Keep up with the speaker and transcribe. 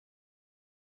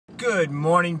Good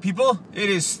morning, people. It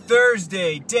is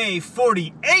Thursday, day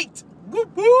 48.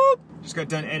 Whoop whoop. Just got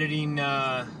done editing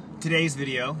today's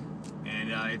video,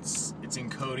 and it's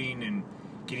encoding and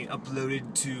getting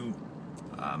uploaded to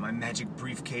my magic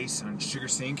briefcase on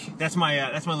SugarSync. That's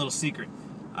my little secret.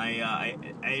 I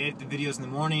edit the videos in the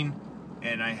morning,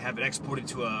 and I have it exported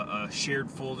to a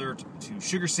shared folder to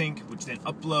SugarSync, which then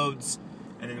uploads,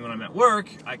 and then when I'm at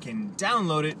work, I can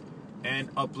download it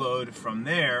and upload from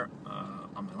there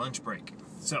on my lunch break.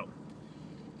 So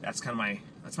that's kind of my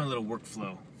little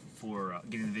workflow for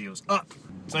getting the videos up.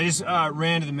 So I just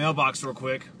ran to the mailbox real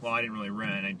quick. Well, I didn't really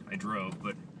run, I drove,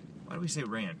 but why do we say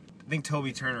ran? I think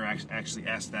Toby Turner actually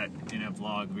asked that in a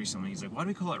vlog recently. He's like, why do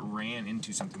we call it ran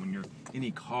into something when you're in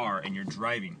a car and you're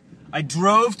driving? I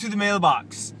drove to the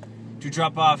mailbox to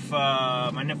drop off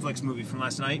my Netflix movie from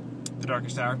last night, The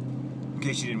Darkest Hour. In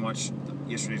case you didn't watch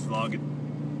yesterday's vlog,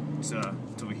 it's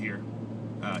over here.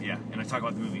 Yeah, and I talk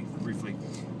about the movie briefly.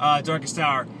 Darkest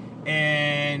Hour.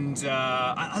 And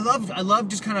I love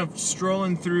just kind of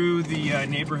strolling through the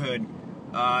neighborhood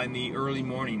in the early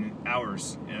morning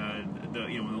hours.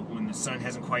 When the sun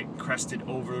hasn't quite crested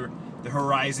over the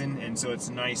horizon, and so it's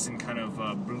nice and kind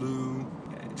of blue.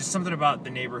 Just something about the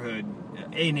neighborhood,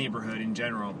 a neighborhood in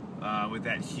general, with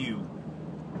that hue.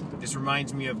 This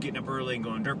reminds me of getting up early and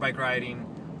going dirt bike riding,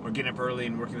 or getting up early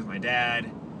and working with my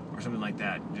dad, or something like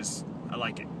that. Just, I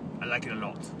like it. I like it a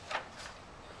lot.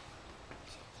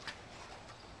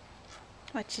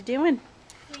 What you doing?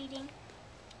 Reading.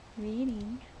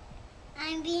 Reading.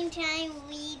 I'm being trying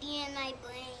reading in my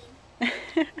brain.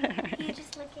 You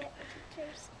just look at the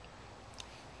pictures.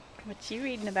 What you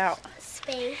reading about?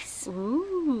 Space.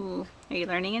 Ooh. Are you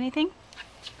learning anything?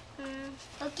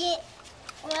 Look at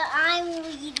what I'm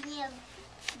reading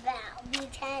about.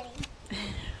 Botany.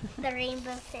 The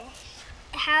rainbow fish.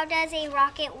 How does a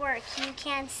rocket work? You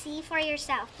can see for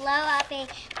yourself. Blow up a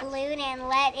balloon and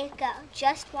let it go.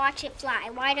 Just watch it fly.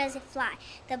 Why does it fly?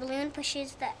 The balloon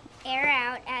pushes the air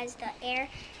out. As the air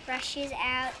rushes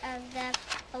out of the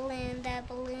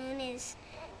balloon is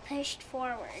pushed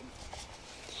forward.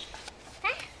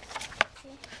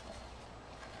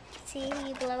 See,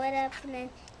 you blow it up and then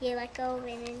you let go of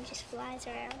it and it just flies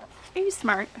around. Are you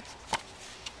smart?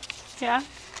 Yeah?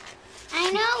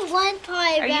 I know one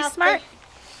part about Are you smart?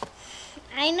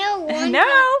 I know one No!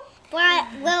 part.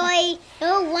 Well, I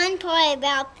know one part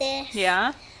about this.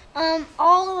 Yeah?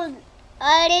 All of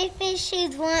other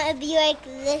fishes want to be like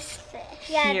this fish.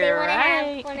 Yeah, You're they want to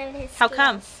right. have one of his How scales.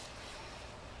 come?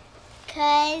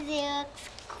 Because it looks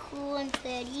cool and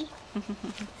pretty.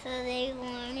 So they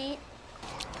want it.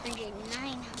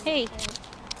 109. Hey.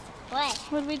 What?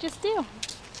 What did we just do?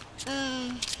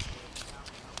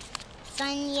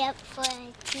 Sign me up for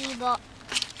t-ball.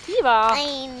 T-ball.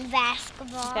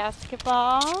 Basketball.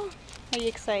 Basketball. Are you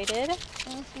excited?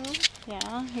 Mm-hmm.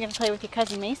 Yeah. You're gonna play with your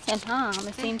cousin Mason, huh? On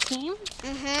the same team?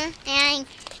 Mm-hmm.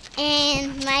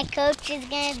 And my coach is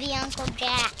gonna be Uncle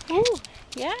Jack. Ooh,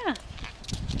 yeah.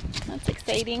 That's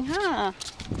exciting, huh?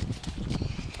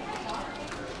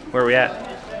 Where are we at?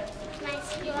 My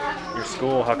school. Your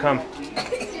school. How come?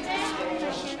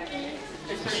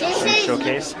 This is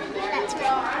Showcase. That's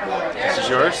right. This is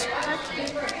yours?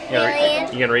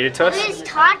 You gonna read it to us? This is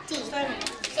Tati.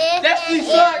 If an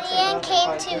alien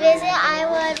came to visit, I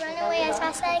would run away as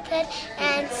fast as I could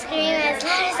and scream as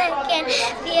loud as I can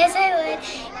because I would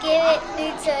give it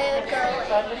food so it would go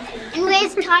away. And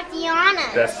where's Tatiana?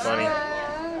 That's funny. I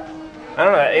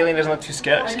don't know, that alien doesn't look too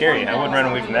scary. I wouldn't run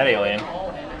away from that alien.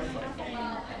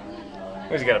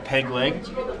 What, he's got a peg leg?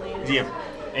 Is he an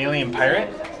alien pirate?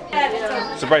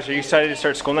 So Bryce, are you excited to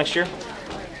start school next year?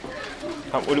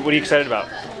 What are you excited about?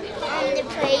 The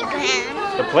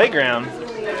playground. The playground?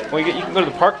 Well, you can go to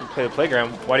the park and play the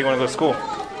playground. Why do you want to go to school?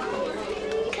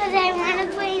 Because I want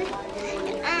to play,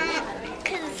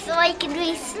 so I can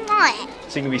be smart.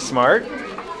 So you can be smart?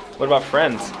 What about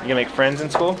friends? You gonna make friends in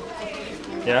school?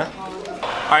 Yeah?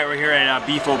 Alright, we're here at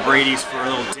Beef O'Brady's for a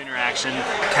little dinner action.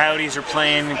 Coyotes are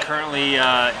playing, currently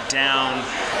down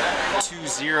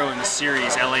 2-0 in the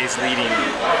series. LA's leading.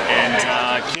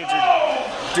 And kids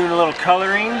are doing a little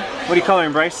coloring. What are you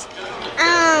coloring, Bryce?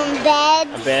 Beds.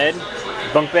 A bed?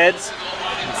 Bunk beds?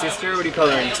 And sister, what are you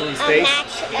coloring? Someone's face?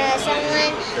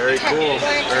 Someone. Very cool.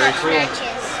 Very cool.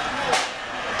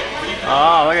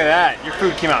 Oh, look at that. Your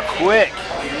food came out quick.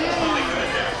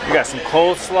 You got some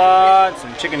coleslaw,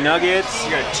 some chicken nuggets,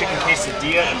 you got a chicken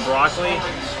quesadilla and broccoli.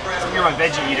 So you're my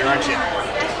veggie eater, aren't you?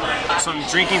 So I'm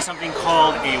drinking something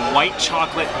called a white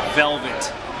chocolate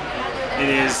velvet. It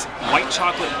is white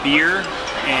chocolate beer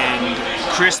and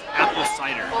crisp apple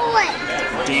cider.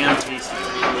 Damn tasty.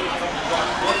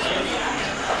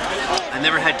 I've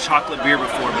never had chocolate beer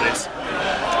before, but it's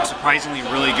surprisingly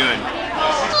really good.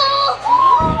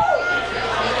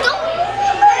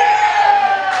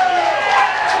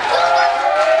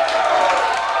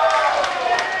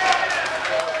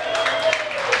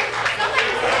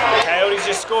 Coyotes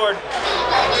just scored. 1-0.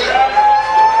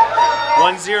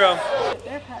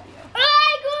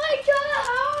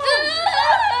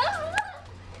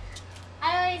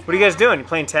 What are you guys doing? You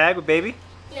playing tag with baby?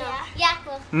 Yeah. Yeah.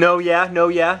 No, yeah, no,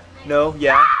 yeah, no,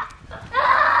 yeah.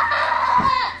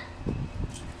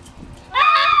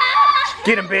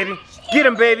 Get him, baby. Get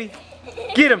him, baby.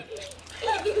 Get him.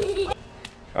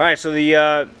 Alright, so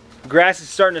the grass is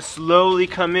starting to slowly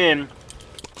come in.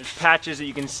 There's patches that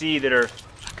you can see that are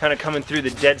kind of coming through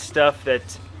the dead stuff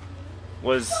that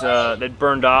was that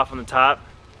burned off on the top.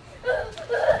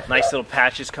 Nice little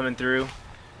patches coming through.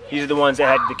 These are the ones that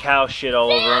had the cow shit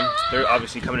all over them. They're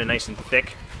obviously coming in nice and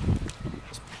thick.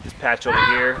 This patch over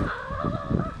here.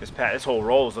 This whole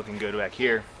roll is looking good back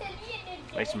here.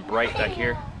 Nice and bright back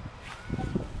here.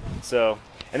 So,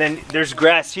 and then there's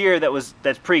grass here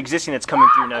that's pre-existing that's coming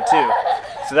through now too.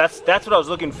 So that's what I was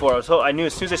looking for. I knew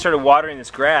as soon as I started watering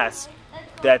this grass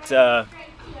that that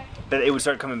it would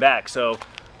start coming back. So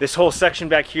this whole section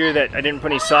back here that I didn't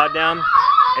put any sod down,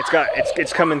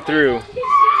 it's coming through.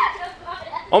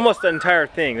 Almost the entire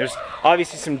thing. There's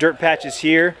obviously some dirt patches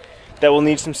here that will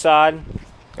need some sod,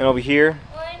 and over here.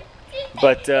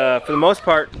 But for the most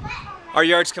part, our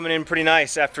yard's coming in pretty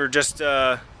nice after just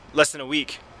less than a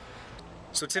week.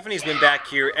 So Tiffany's been back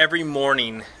here every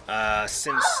morning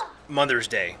since Mother's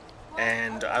Day,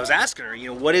 and I was asking her,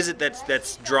 you know, what is it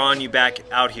that's drawing you back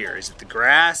out here? Is it the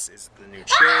grass? Is it the new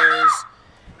chairs?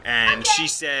 And she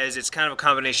says it's kind of a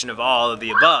combination of all of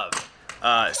the above.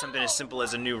 Something as simple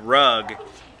as a new rug,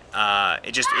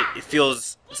 it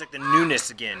feels, it's like the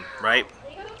newness again, right?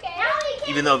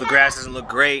 Even though the grass doesn't look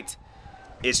great,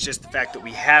 it's just the fact that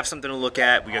we have something to look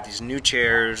at. We got these new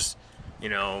chairs, you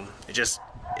know,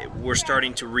 we're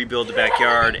starting to rebuild the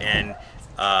backyard, and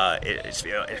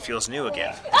it feels new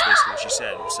again. That's basically what she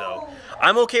said. So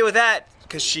I'm okay with that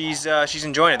because she's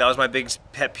enjoying it. That was my big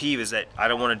pet peeve, is that I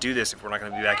don't want to do this if we're not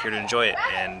going to be back here to enjoy it,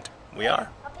 and we are.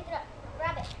 I'll pick it up.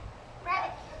 Grab it. Grab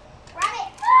it. Grab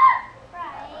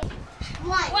it.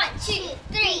 1, 2,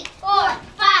 3, 4,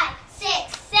 5,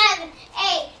 6, 7,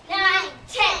 8, 9,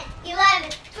 10,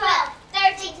 11, 12,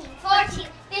 13, 14,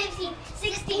 15,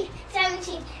 16,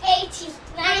 17, 18,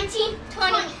 19,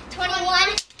 20,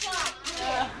 21. So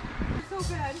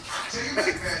good.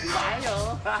 I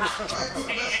know.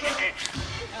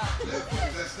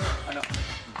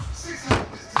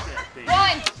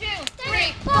 1, 2,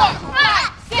 3, 4,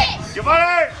 5, 6. Your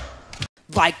money!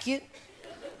 Like it,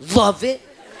 love it,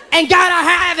 and gotta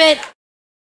have it!